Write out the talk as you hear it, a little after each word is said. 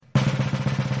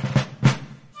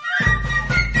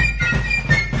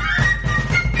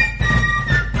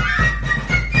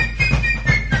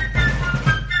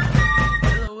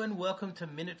welcome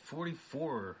to Minute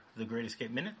 44, The Great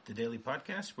Escape Minute, the daily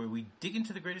podcast where we dig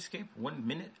into the Great Escape 1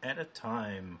 minute at a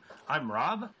time. I'm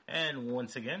Rob, and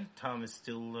once again, Tom is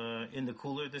still in the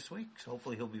cooler this week, so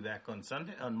hopefully he'll be back on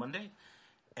Monday.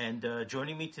 And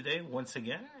joining me today, once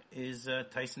again, is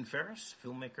Tyson Ferris,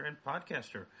 filmmaker and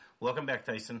podcaster. Welcome back,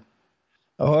 Tyson.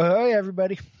 Oh, hi,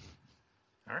 everybody.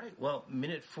 All right, well,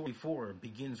 Minute 44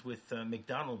 begins with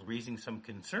McDonald raising some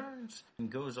concerns and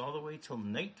goes all the way till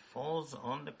night falls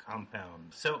on the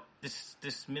compound. So this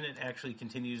minute actually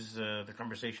continues the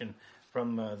conversation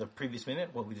from the previous minute,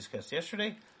 what we discussed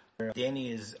yesterday, where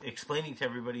Danny is explaining to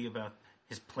everybody about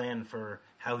his plan for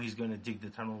how he's going to dig the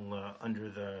tunnel under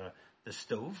the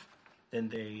stove. Then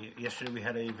yesterday we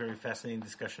had a very fascinating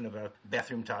discussion about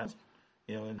bathroom tiles,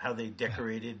 and how they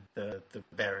decorated the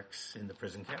barracks in the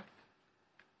prison camp.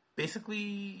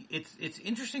 Basically, it's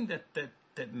interesting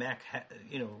that Mac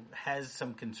has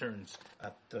some concerns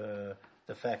at the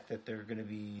fact that they're going to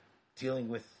be dealing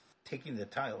with taking the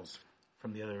tiles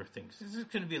from the other things. This is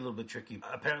going to be a little bit tricky.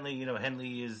 Apparently,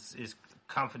 Henley is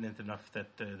confident enough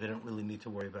that they don't really need to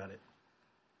worry about it.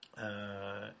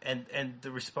 And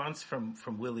the response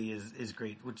from Willie is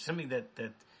great, which is something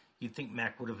that you'd think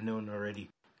Mac would have known already,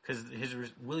 because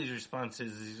Willie's response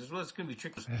is, he says, "Well, it's going to be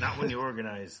tricky, not when you're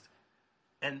organized."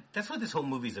 And that's what this whole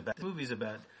movie's about. The movie's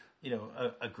about,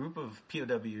 a group of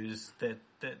POWs that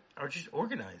are just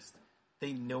organized.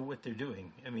 They know what they're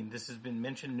doing. I mean, this has been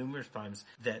mentioned numerous times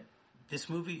that this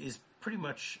movie is pretty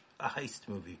much a heist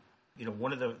movie.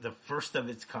 One of the first of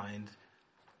its kind,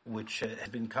 which has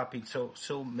been copied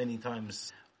so many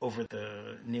times over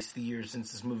the years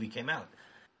since this movie came out.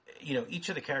 Each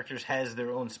of the characters has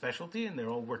their own specialty, and they're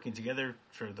all working together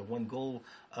for the one goal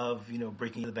of,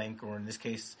 breaking the bank, or in this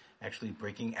case, actually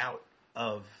breaking out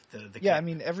of the Yeah, camp. I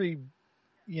mean,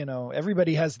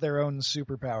 everybody has their own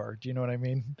superpower. Do you know what I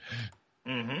mean?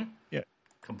 Mm-hmm. Yeah.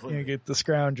 Completely. You get the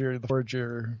Scrounger, the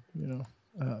Forger,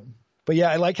 But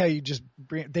yeah, I like how you just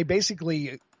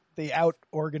they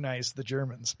out-organize the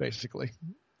Germans, basically.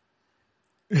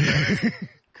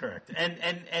 Correct.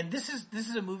 And this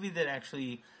is a movie that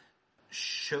actually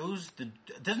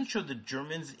doesn't show the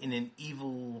Germans in an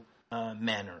evil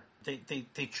manner.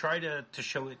 They try to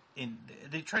show it in.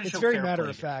 They try to show. It's very fair matter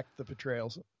play of fact. The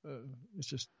portrayals. It's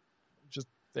just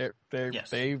Yes.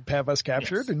 they have us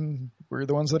captured, Yes. and we're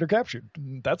the ones that are captured.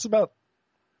 And that's about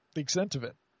the extent of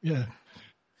it. Yeah.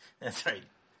 That's right.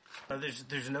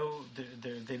 There's no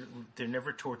they're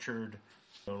never tortured,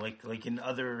 like in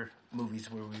other movies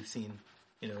where we've seen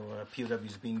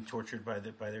POWs being tortured by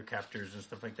their captors and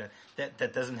stuff like that.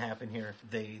 That doesn't happen here.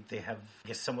 They have, I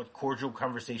guess, somewhat cordial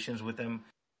conversations with them.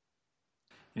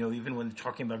 Even when they're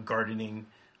talking about gardening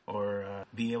or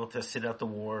being able to sit out the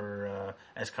war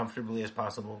as comfortably as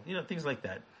possible. Things like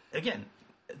that. Again,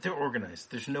 they're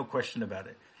organized. There's no question about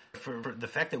it. For the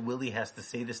fact that Willie has to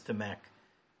say this to Mac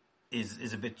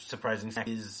is a bit surprising. Mac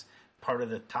is part of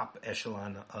the top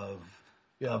echelon of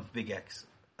Big X,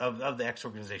 of the X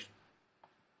organization.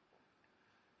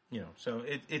 So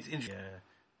it's interesting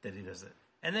that he does it.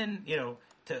 And then,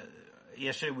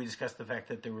 yesterday we discussed the fact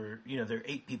that there were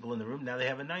 8 people in the room. Now they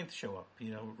have a 9th show up.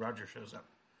 Roger shows up.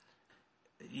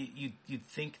 You'd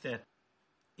think that,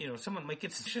 someone might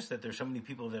get suspicious that there's so many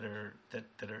people that are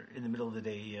in the middle of the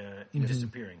day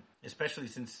disappearing, especially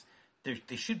since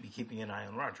they should be keeping an eye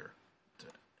on Roger.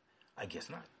 I guess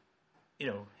not.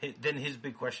 Then his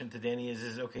big question to Danny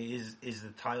is okay, is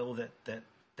the tile that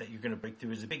you're going to break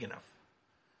through, is it big enough?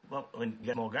 Well, when you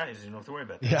got small guys, you don't have to worry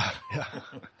about that. Yeah.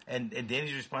 and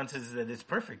Danny's response is that it's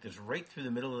perfect. It's right through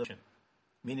the middle of the ocean.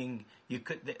 Meaning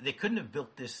they couldn't have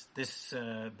built this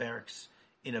barracks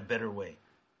in a better way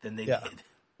than they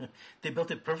did. They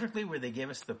built it perfectly where they gave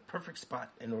us the perfect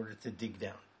spot in order to dig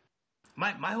down.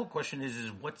 My whole question is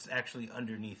what's actually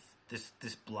underneath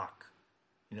this block,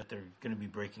 they're going to be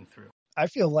breaking through. I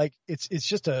feel like it's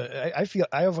just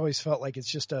I've always felt like it's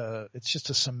just a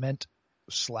cement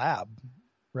slab,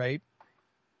 right?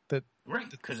 That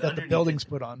the building's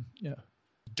put on. Yeah.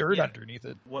 Dirt underneath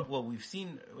it. Well, we've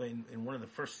seen in one of the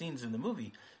first scenes in the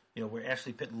movie, where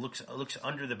Ashley Pitt looks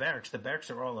under the barracks. The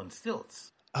barracks are all on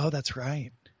stilts. Oh, that's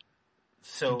right.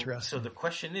 So the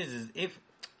question is if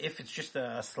it's just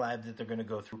a slab that they're going to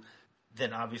go through,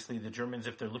 then obviously the Germans,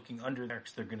 if they're looking under the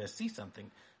barracks, they're going to see something.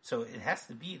 So it has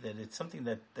to be that it's something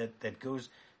that goes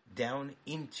down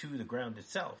into the ground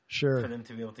itself, sure, for them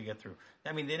to be able to get through.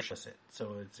 I mean, they don't show it,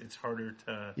 so it's harder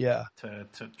to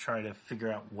try to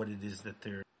figure out what it is that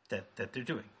they're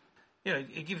doing.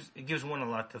 It gives one a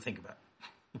lot to think about.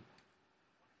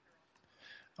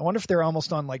 I wonder if they're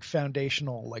almost on like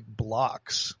foundational like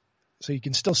blocks, so you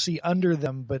can still see under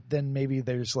them, but then maybe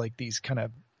there's like these kind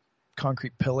of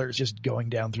concrete pillars just going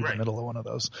down through the middle of one of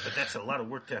those. But that's a lot of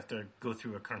work to have to go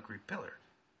through a concrete pillar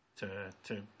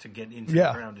to get into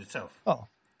the ground itself. Oh,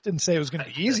 didn't say it was going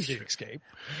to be easy to escape.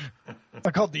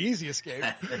 I called the easy escape.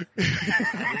 That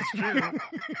is true.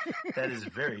 That is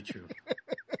very true.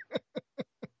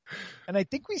 And I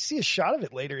think we see a shot of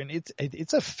it later, and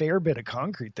it's a fair bit of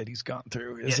concrete that he's gone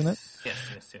through, isn't it?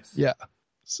 Yes. Yeah.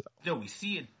 So. No, we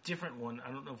see a different one.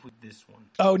 I don't know if we this one.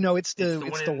 Oh no, it's the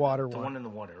water one. The one in the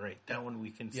water, right? That one we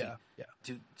can see. Yeah.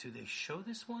 Do they show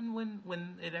this one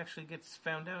when it actually gets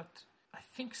found out? I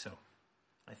think so.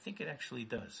 I think it actually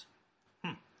does.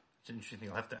 It's interesting.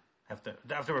 I'll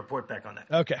have to report back on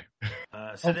that. Okay.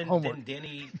 So then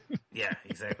Danny, yeah,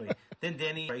 exactly. Then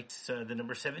Danny writes the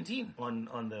number 17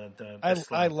 on the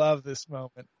slide. I love this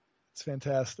moment. It's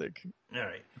fantastic. All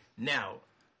right, now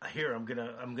here I'm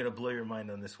gonna blow your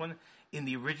mind on this one. In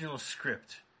the original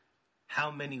script,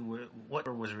 what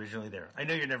was originally there? I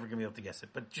know you're never gonna be able to guess it,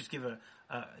 but just give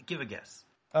a guess.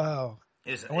 Oh,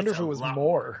 I wonder if it was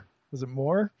more. Was it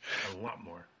more? A lot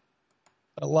more.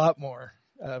 A lot more.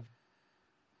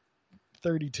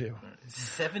 32.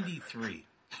 73.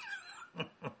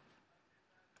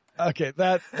 Okay,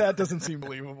 that doesn't seem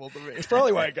believable to me. It's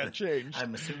probably why it got changed.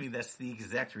 I'm assuming that's the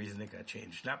exact reason it got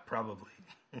changed. Not probably.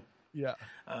 Yeah.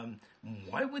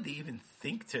 Why would they even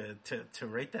think to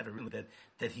write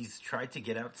that he's tried to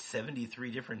get out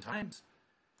 73 different times?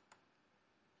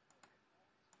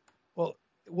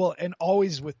 Well, and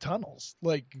always with tunnels.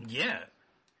 Like, yeah.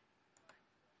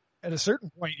 At a certain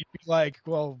point, you'd be like,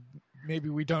 well, maybe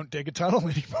we don't dig a tunnel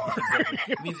anymore.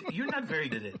 Exactly. I mean, you're not very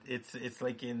good at it. It's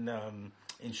like in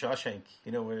Shawshank,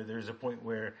 where there's a point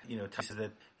where, Tom says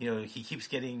that, he keeps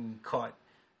getting caught.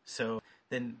 So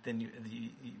then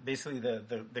basically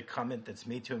the comment that's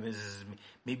made to him is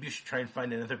maybe you should try and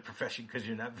find another profession because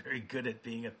you're not very good at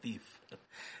being a thief.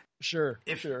 Sure.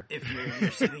 If you're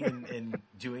sitting and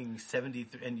doing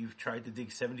 73 and you've tried to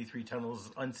dig 73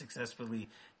 tunnels unsuccessfully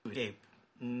to escape,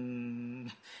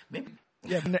 maybe.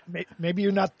 Yeah, maybe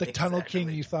you're not the tunnel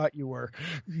king you thought you were.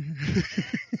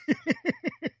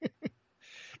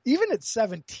 Even at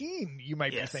 17, you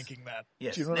might be thinking that.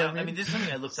 Yes. Do you know now, what I mean? This is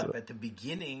something I looked up at the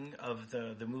beginning of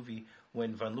the movie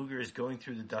when Von Luger is going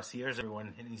through the dossiers of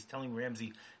everyone and he's telling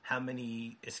Ramsey how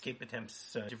many escape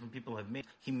attempts different people have made.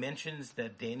 He mentions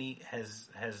that Danny has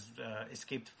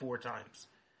escaped 4 times.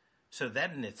 So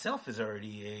that in itself is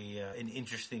already an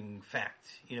interesting fact,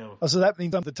 Oh, so that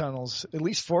means some of the tunnels, at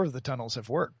least 4 of the tunnels have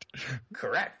worked.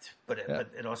 Correct. But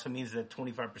it also means that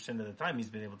 25% of the time he's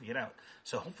been able to get out.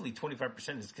 So hopefully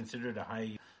 25% is considered a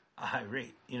high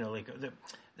rate. Like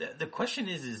the question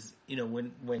is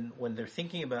when they're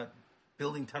thinking about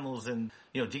building tunnels and,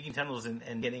 digging tunnels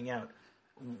and getting out,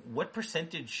 what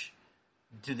percentage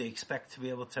do they expect to be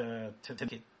able to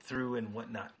get through and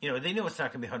whatnot? They know it's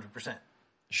not going to be 100%.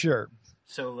 Sure.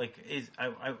 So,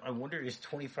 I wonder, is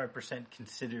 25%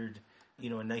 considered,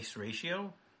 a nice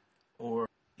ratio, or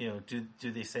do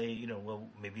they say, well,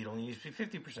 maybe it only needs to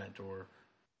be 50%, or?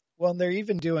 Well, they're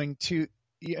even doing 2.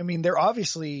 I mean, they're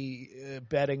obviously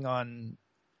betting on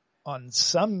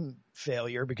some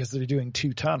failure because they're doing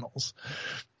 2 tunnels.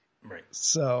 Right.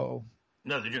 So.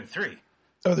 No, they're doing 3.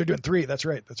 Oh, they're doing 3. That's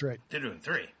right. They're doing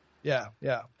 3. Yeah.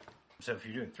 So if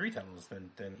you're doing 3 tunnels, then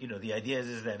the idea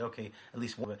is that, okay, at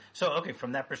least one. So, okay,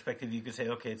 from that perspective, you could say,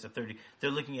 okay, it's a 30.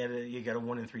 They're looking at it, you got a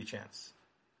 1 in 3 chance.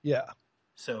 Yeah.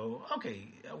 So, okay,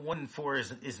 1 in 4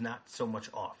 is not so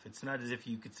much off. It's not as if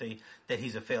you could say that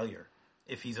he's a failure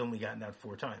if he's only gotten out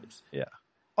 4 times. Yeah.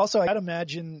 Also, I'd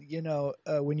imagine,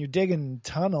 when you're digging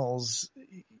tunnels,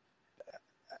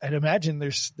 I'd imagine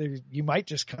you might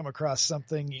just come across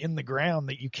something in the ground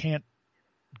that you can't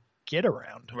get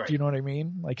around. Right. Do you know what I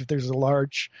mean? Like if there's a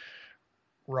large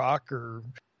rock or,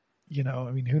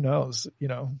 who knows,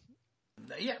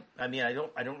 Yeah. I mean, I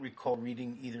don't recall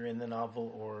reading either in the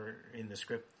novel or in the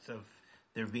script of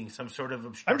there being some sort of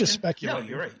obstruction. I'm just speculating. No,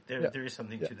 you're right. There is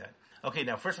something to that. Okay.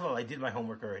 Now, first of all, I did my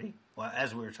homework already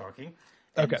as we were talking.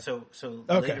 And okay. So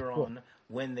later on,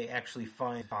 when they actually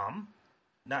find Tom,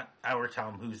 not our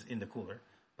Tom who's in the cooler,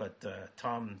 but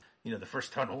Tom, the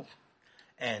first tunnel,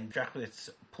 and Dracula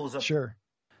pulls up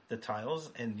the tiles,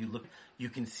 and you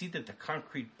can see that the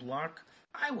concrete block,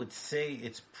 I would say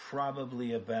it's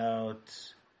probably about,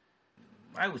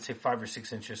 5 or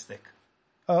 6 inches thick.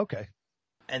 Oh, okay.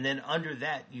 And then under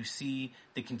that, you see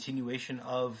the continuation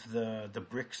of the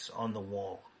bricks on the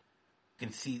wall. You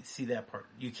can see that part.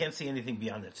 You can't see anything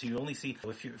beyond that. So you only see,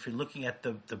 if you're looking at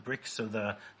the bricks, so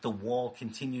the wall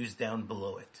continues down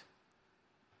below it.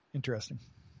 Interesting.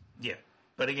 Yeah.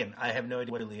 But again, I have no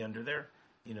idea what's really under there.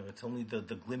 It's only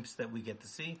the glimpse that we get to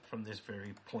see from this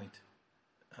very point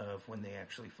of when they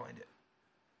actually find it.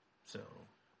 So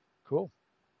cool.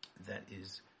 That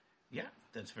is,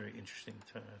 that's very interesting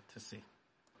to see.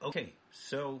 Okay,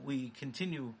 so we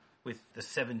continue with the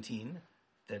 17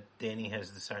 that Danny has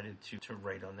decided to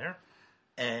write on there,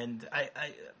 and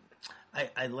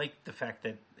I like the fact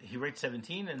that he writes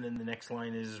 17, and then the next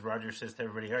line is Roger says to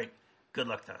everybody, "All right, good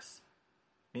luck to us,"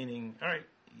 meaning, all right,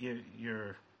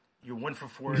 you're 1 for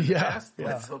 4 in the past.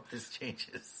 Let's hope this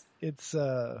changes. It's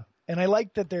and I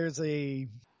like that there's a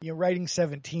writing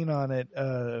 17 on it.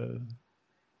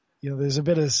 There's a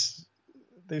bit of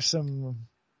there's some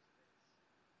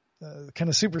kind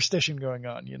of superstition going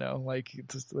on. Like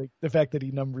it's like the fact that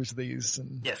he numbers these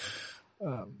and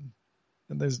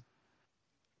and there's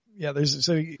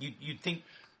so you'd think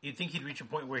he'd reach a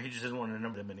point where he just doesn't want to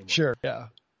number them anymore. Sure, yeah.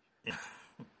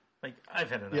 Like I've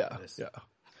had enough of this. Yeah.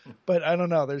 But I don't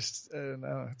know. There's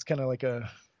it's kind of like a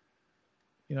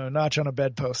notch on a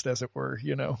bedpost, as it were.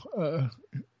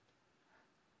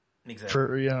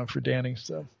 Exactly. For Danny.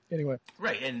 So anyway,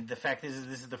 right. And the fact is,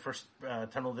 this is the first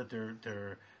tunnel that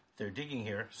they're digging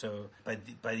here. So by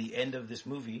the end of this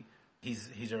movie,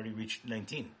 he's already reached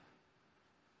 19.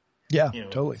 Yeah,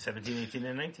 totally. 17, 18,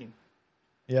 and 19.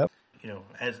 Yep.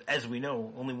 As we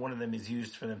know, only one of them is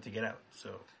used for them to get out.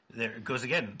 So there it goes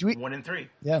again. 1 and 3.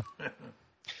 Yeah.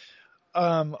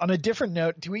 On a different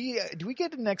note, do we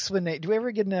get an explanation? Do we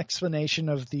ever get an explanation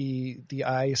of the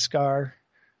eye scar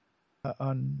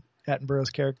on Attenborough's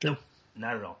character? No,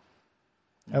 not at all.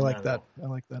 I like that.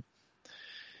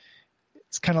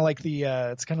 It's kind of like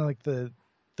the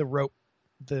rope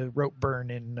burn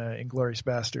in Inglourious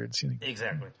Basterds.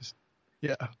 Exactly.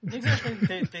 Yeah.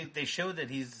 Exactly. They show that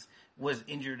was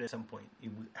injured at some point.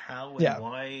 How and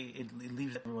why it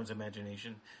leaves everyone's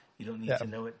imagination. You don't need to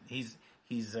know it. He's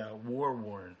war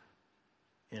worn.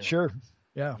 Sure.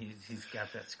 Yeah. He's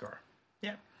got that scar.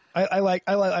 Yeah.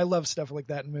 I love stuff like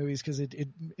that in movies because it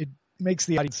makes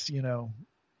the audience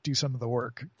do some of the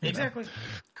work. Exactly.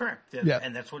 Correct. Yeah.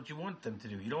 And that's what you want them to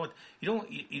do. You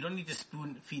don't need to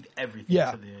spoon feed everything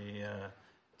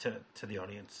to the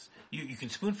audience. You can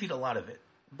spoon feed a lot of it,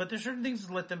 but there's certain things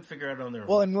to let them figure out on their own.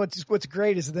 Well, and what's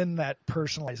great is then that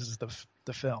personalizes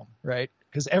the film, right?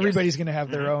 Because everybody's going to have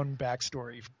their own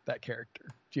backstory for that character.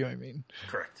 Do you know what I mean?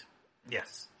 Correct.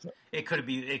 Yes. So, it could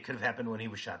have happened when he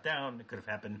was shot down. It could have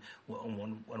happened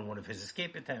on one of his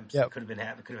escape attempts. Yep. It could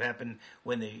have happened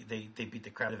when they beat the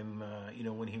crap out of him.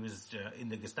 When he was in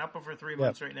the Gestapo for 3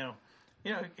 months. Right now,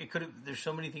 it could have. There's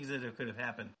so many things that could have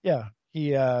happened. Yeah,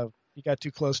 he got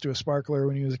too close to a sparkler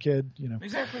when he was a kid.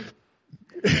 Exactly.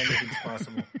 Anything's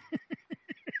possible.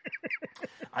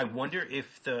 I wonder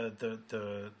if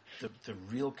the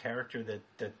real character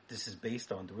that this is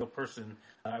based on, the real person,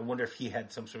 I wonder if he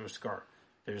had some sort of scar.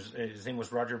 His name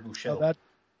was Roger Bouchel. Oh,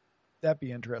 that'd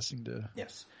be interesting to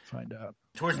find out.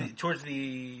 Towards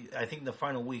the I think the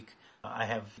final week, I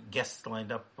have guests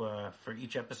lined up for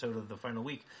each episode of the final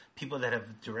week. People that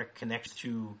have direct connections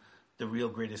to the real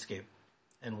Great Escape,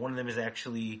 and one of them is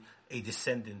actually a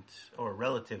descendant or a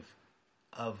relative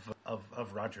of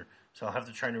Roger. So I'll have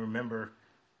to try to remember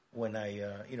when I,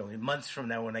 in months from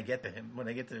now, when I get to him, when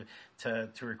I get to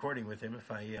recording with him,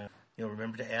 if I,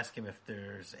 remember to ask him if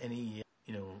there's any,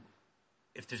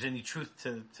 if there's any truth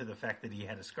to the fact that he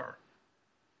had a scar.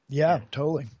 Yeah,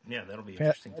 totally. Yeah, that'll be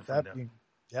interesting to find out.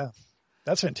 Yeah,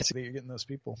 that's fantastic that you're getting those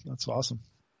people. That's awesome.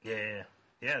 Yeah.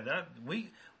 That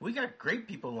we got great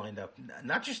people lined up,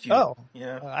 not just you. Oh,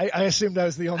 yeah. I assumed I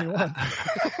was the only one.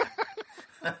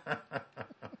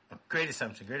 Great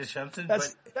assumption.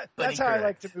 That's how I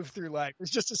like to move through life. It's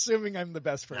just assuming I'm the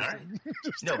best person. Right.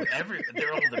 No,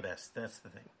 they're all the best. That's the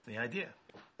thing. The idea.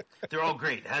 They're all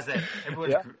great. How's that?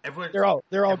 Everyone's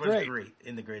they're all great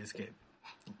in The Great Escape.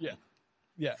 Yeah.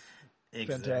 Exactly.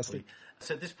 Fantastic.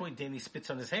 So at this point, Danny spits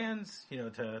on his hands,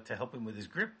 to help him with his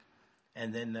grip,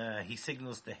 and then he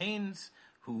signals to Haynes,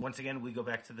 who once again we go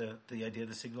back to the idea of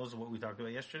the signals of what we talked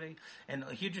about yesterday, and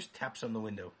he just taps on the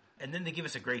window. And then they give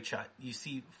us a great shot. You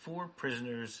see 4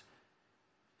 prisoners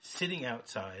sitting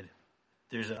outside.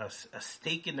 There's a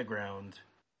stake in the ground.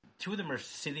 2 of them are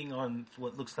sitting on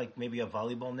what looks like maybe a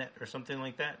volleyball net or something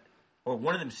like that. Or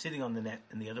one of them sitting on the net,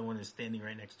 and the other one is standing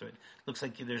right next to it. Looks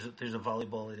like there's a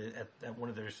volleyball at one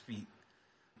of their feet.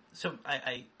 So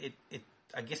I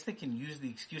guess they can use the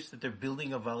excuse that they're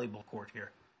building a volleyball court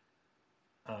here.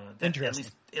 Interesting.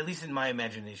 At least in my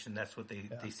imagination, that's what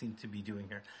they seem to be doing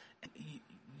here.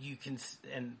 You can,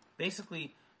 and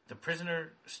basically the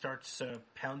prisoner starts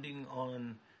pounding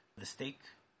on the stake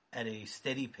at a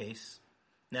steady pace.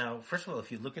 Now, first of all,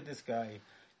 if you look at this guy,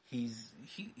 he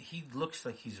looks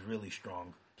like he's really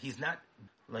strong. he's not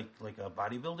like a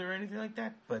bodybuilder or anything like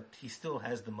that, but he still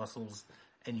has the muscles,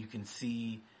 and you can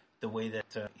see the way that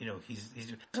he's.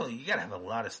 So you got to have a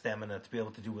lot of stamina to be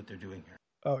able to do what they're doing here.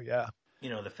 Oh yeah.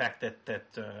 The fact that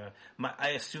I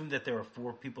assume that there are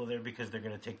 4 people there because they're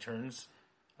going to take turns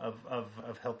of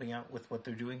helping out with what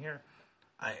they're doing here.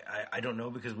 I don't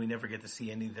know, because we never get to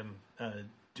see any of them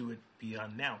do it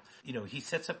beyond now. He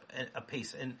sets up a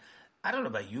pace, and I don't know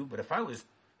about you, but if I was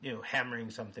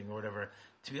hammering something or whatever,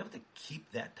 to be able to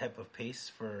keep that type of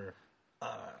pace for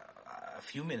a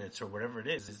few minutes or whatever it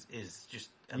is just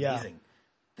amazing. Yeah.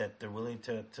 That they're willing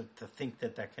to think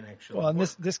that can actually well, and work.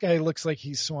 This guy looks like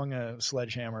he's swung a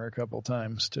sledgehammer a couple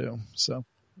times too. So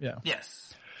yeah.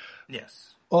 Yes.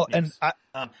 Well, yes.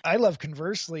 And I love,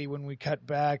 conversely, when we cut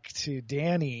back to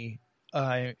Danny,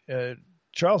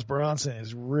 Charles Bronson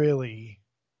is really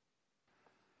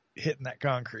hitting that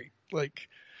concrete. Like,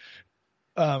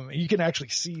 you can actually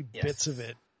see bits of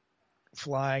it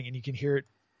flying, and you can hear it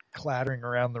clattering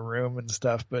around the room and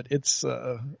stuff, but it's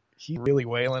he's really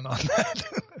wailing on that.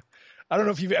 I don't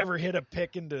know if you've ever hit a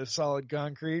pick into solid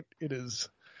concrete. It is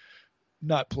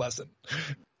not pleasant.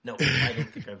 No, I don't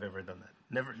think I've ever done that.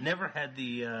 Never had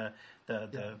the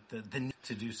need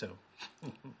to do so.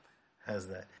 Has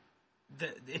that?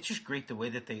 It's just great the way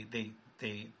that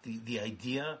the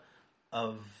idea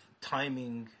of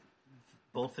timing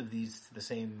both of these to the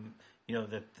same.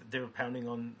 That they're pounding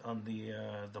on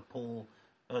the pole,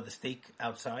 the stake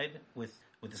outside with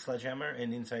the sledgehammer,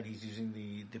 and inside he's using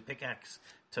the pickaxe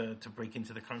to break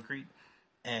into the concrete,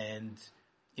 and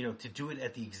to do it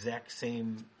at the exact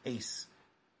same pace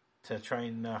to try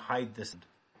and hide this.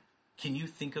 Can you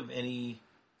think of any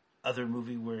other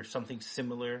movie where something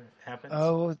similar happens?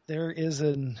 Oh, there is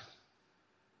I'm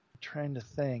trying to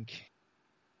think.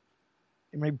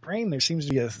 In my brain, there seems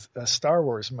to be a Star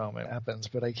Wars moment happens,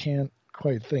 but I can't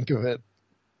quite think of it.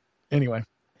 Anyway.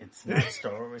 It's not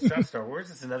Star Wars. It's not Star Wars.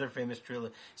 It's another famous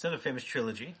trilogy. It's another famous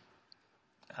trilogy.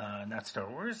 Not Star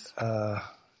Wars.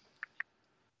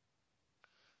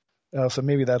 So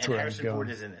maybe that's and where I'm going. Harrison Ford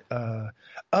is in it.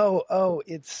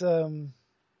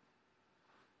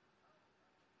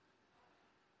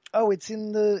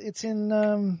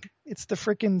 It's the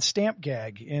frickin' stamp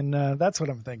gag in that's what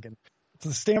I'm thinking. It's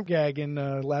the stamp gag in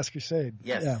Last Crusade.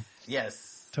 Yes. Yeah.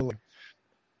 Yes. Totally.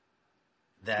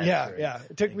 That's yeah. right. Yeah.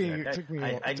 It took me.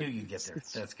 I knew you'd get there.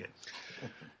 That's good.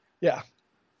 Yeah.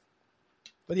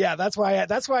 But yeah, that's why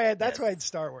it's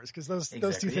Star Wars, because those two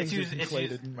things are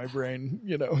conflated in my brain,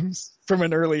 from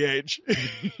an early age.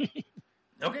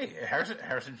 Okay, Harrison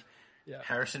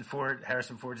Ford's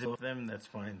in both of them. That's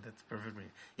fine. That's perfectly.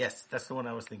 Yes, that's the one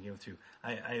I was thinking of too.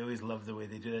 I always love the way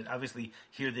they do that. Obviously,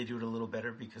 here they do it a little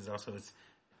better because also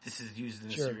this is used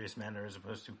in a serious manner as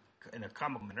opposed to in a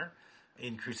comic manner.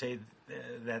 In Crusade,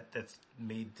 that's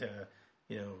made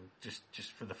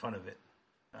just for the fun of it.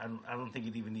 I don't think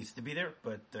it even needs to be there,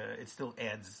 but it still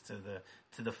adds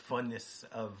to the funness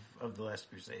of the Last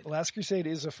Crusade. Last Crusade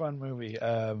is a fun movie.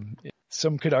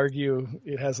 Some could argue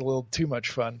it has a little too much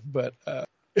fun, but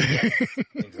yes,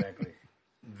 exactly,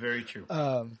 very true.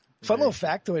 Fun little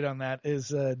factoid on that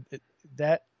is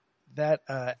that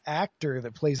actor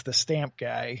that plays the stamp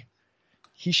guy,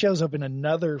 he shows up in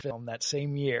another film that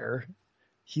same year.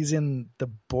 He's in the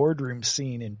boardroom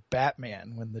scene in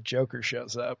Batman when the Joker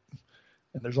shows up.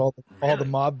 And there's all the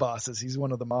mob bosses. He's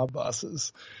one of the mob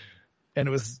bosses, and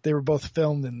they were both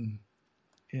filmed in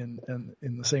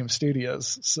the same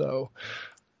studios. So,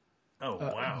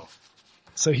 wow!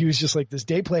 So he was just like this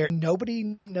day player.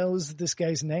 Nobody knows this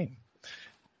guy's name.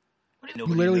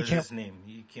 Nobody knows his name.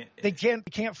 They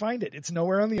can't find it. It's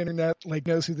nowhere on the internet. Like,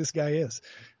 knows who this guy is,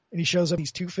 and he shows up in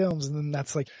these 2 films, and then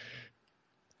that's like.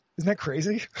 Isn't that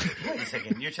crazy? Wait a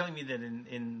second. You're telling me that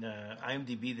in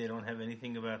IMDb they don't have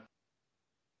anything about.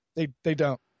 They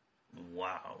don't.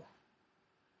 Wow.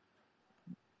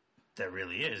 That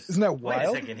really is. Isn't that wild? Wait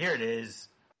a second. Here it is.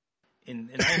 In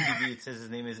IMDb it says his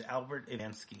name is Albert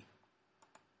Ivansky.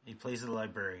 He plays the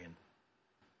librarian.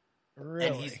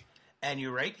 Really? And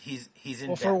you're right. He's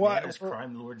in Batman as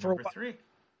Crime Lord number 3.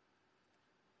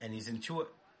 And he's in 2.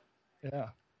 Yeah.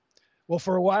 Well,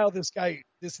 for a while, this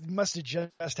must have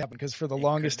just happened because for the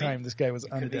longest time, this guy was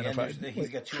unidentified. He's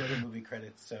got 2 other movie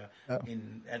credits.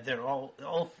 They're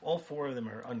all 4 of them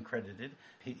are uncredited.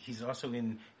 He's also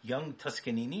in Young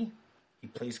Toscanini. He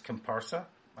plays Comparsa.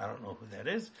 I don't know who that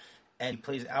is. And he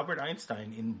plays Albert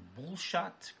Einstein in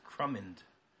Bullshot Crummond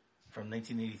from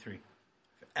 1983.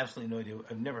 Absolutely no idea.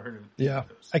 I've never heard of either of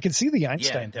those. I can see the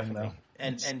Einstein thing, definitely.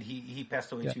 though. And he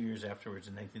passed away 2 years afterwards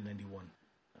in 1991.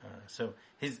 So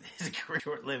his career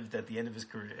short-lived at the end of his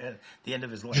career, at the end of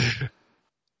his life.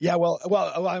 Yeah, well,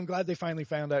 I'm glad they finally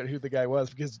found out who the guy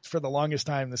was, because for the longest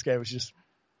time, this guy was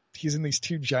he's in these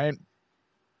two giant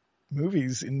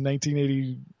movies in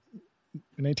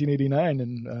 1989,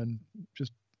 and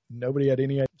just nobody had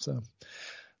any idea. So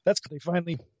that's they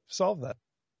finally solved that.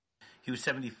 He was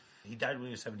 70. He died when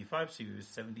he was 75, so he was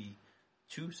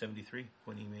 72, 73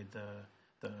 when he made the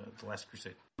Last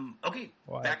Crusade. Okay,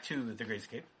 wow. Back to The Great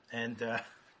Escape, and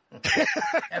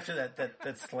after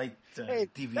that slight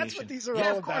deviation. That's what these are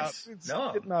all about. It's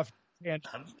getting off.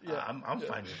 I'm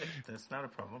fine with it. That's not a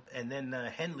problem. And then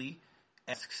Henley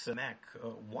asks Mac,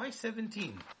 why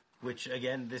 17? Which,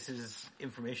 again, this is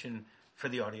information for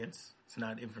the audience. It's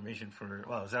not information for,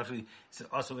 it's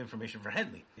also information for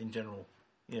Henley in general.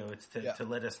 It's to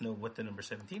let us know what the number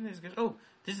 17 is. Because,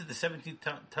 this is the 17th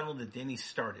tunnel that Danny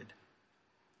started.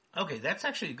 Okay, that's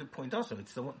actually a good point also.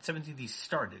 It's the 17th he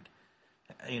started.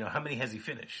 How many has he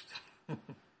finished?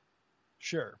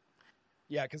 Sure.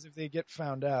 Yeah, because if they get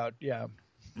found out, yeah.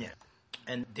 Yeah.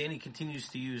 And Danny continues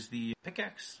to use the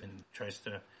pickaxe and tries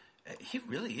to... he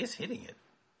really is hitting it.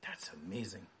 That's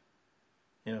amazing.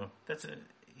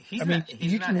 He's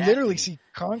you can literally see...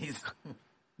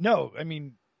 No,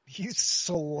 he's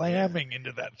slamming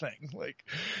into that thing.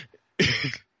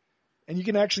 And you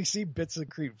can actually see bits of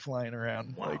creep flying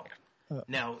around. Wow.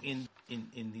 Now, in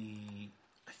the...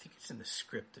 I think it's in the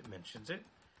script that mentions it,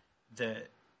 that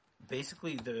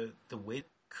basically the way it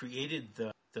created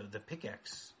the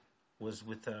pickaxe was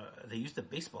with they used a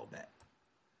baseball bat.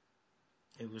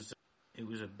 It was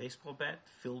a baseball bat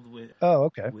filled with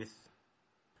with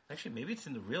actually maybe it's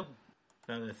in the real,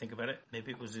 now that I think about it,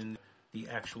 maybe it was in the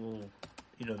actual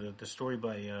the story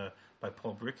by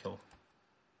Paul Brickhill.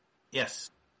 Yes,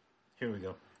 here we go.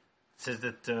 It says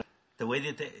that the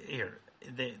way that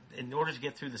in order to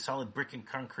get through the solid brick and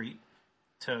concrete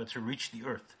to reach the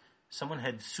earth, someone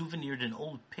had souvenired an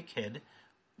old pickhead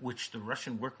which the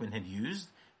Russian workmen had used,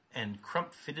 and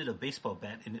Crump fitted a baseball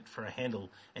bat in it for a handle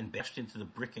and bashed into the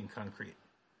brick and concrete.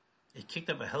 It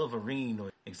kicked up a hell of a ringing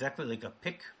noise, exactly like a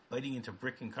pick biting into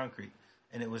brick and concrete,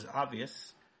 and it was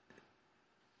obvious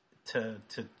to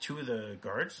two of the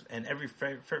guards, and every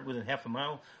ferret within half a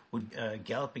mile would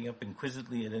galloping up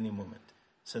inquisitively at any moment.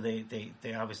 So they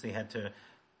obviously had to.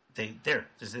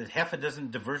 There's half a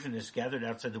dozen diversionists gathered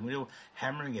outside the window,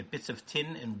 hammering at bits of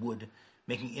tin and wood,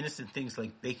 making innocent things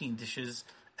like baking dishes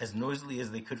as noisily as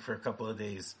they could for a couple of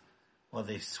days, while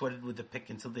they sweated with the pick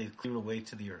until they cleared away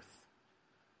to the earth.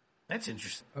 That's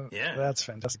interesting. Yeah, that's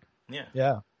fantastic. Yeah,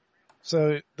 yeah.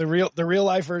 So the real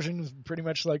life version is pretty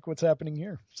much like what's happening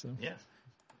here. So yeah,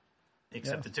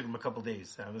 except it took them a couple of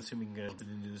days. I'm assuming they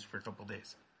didn't do this for a couple of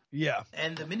days. Yeah.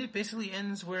 And the minute basically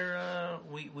ends where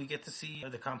we get to see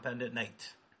the compound at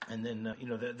night. And then,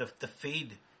 the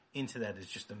fade into that is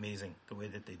just amazing, the way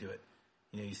that they do it.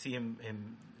 You see him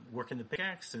working the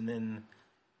pickaxe, and then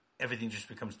everything just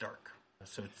becomes dark.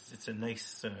 So it's a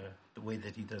nice, the way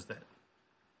that he does that.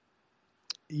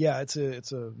 Yeah, that's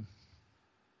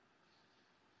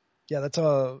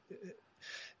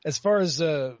as far as,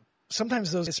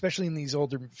 sometimes those, especially in these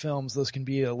older films, those can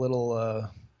be a little,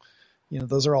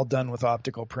 those are all done with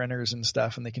optical printers and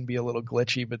stuff, and they can be a little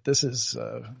glitchy, but this is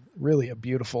really a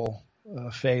beautiful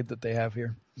fade that they have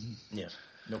here. Yeah,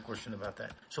 no question about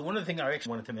that. So one of the things I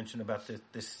actually wanted to mention about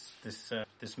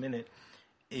this minute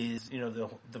is,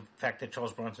 the fact that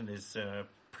Charles Bronson is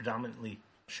predominantly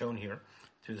shown here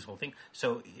through this whole thing.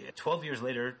 So 12 years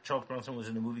later, Charles Bronson was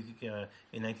in a movie in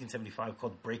 1975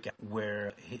 called Breakout,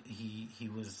 where he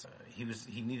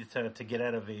needed to get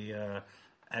out of a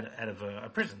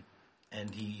prison.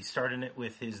 And he starred in it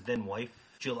with his then wife,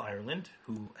 Jill Ireland,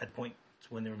 who at point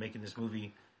when they were making this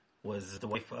movie was the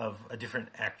wife of a different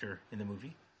actor in the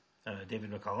movie,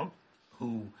 David McCallum,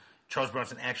 who Charles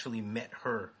Bronson actually met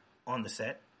her on the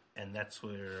set, and that's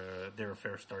where their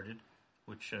affair started,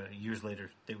 which a few years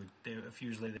later they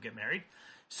get married.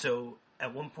 So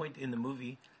at one point in the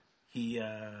movie,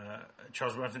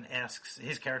 Charles Bronson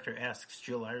his character asks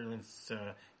Jill Ireland's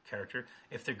character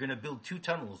if they're going to build two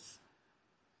tunnels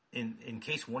in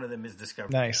case one of them is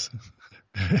discovered. Nice.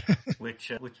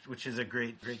 which is a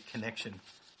great connection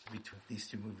between these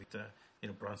two movies.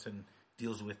 Bronson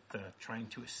deals with trying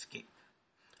to escape.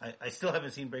 I still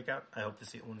haven't seen Breakout. I hope to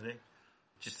see it one day,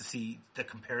 just to see the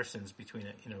comparisons between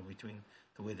it. Between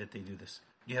the way that they do this.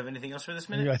 Do you have anything else for this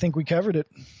minute? I think we covered it.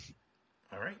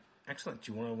 All right, excellent.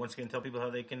 Do you want to once again tell people how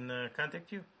they can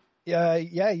contact you? Yeah,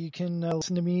 you can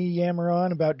listen to me yammer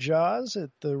on about Jaws at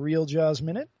the Real Jaws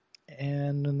Minute.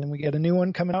 And then we get a new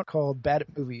one coming out called Bad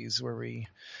at Movies, where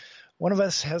one of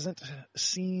us is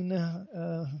seeing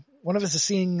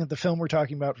the film we're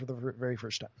talking about for the very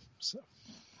first time. So,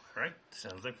 all right,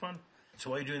 sounds like fun. So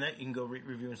while you're doing that, you can go rate,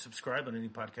 review, and subscribe on any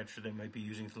podcatcher they might be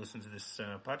using to listen to this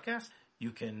podcast.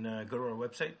 You can go to our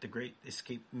website,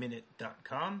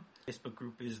 thegreatescapeminute.com. Facebook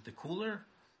group is The Cooler.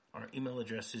 Our email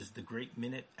address is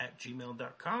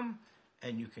thegreatminute@gmail.com.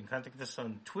 And you can contact us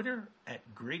on Twitter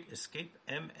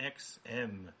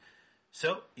 @GreatEscapeMXM.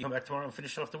 So, you come back tomorrow and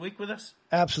finish off the week with us?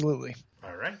 Absolutely.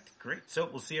 All right, great. So,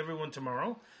 we'll see everyone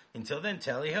tomorrow. Until then,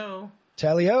 tally-ho.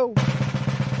 Tally-ho.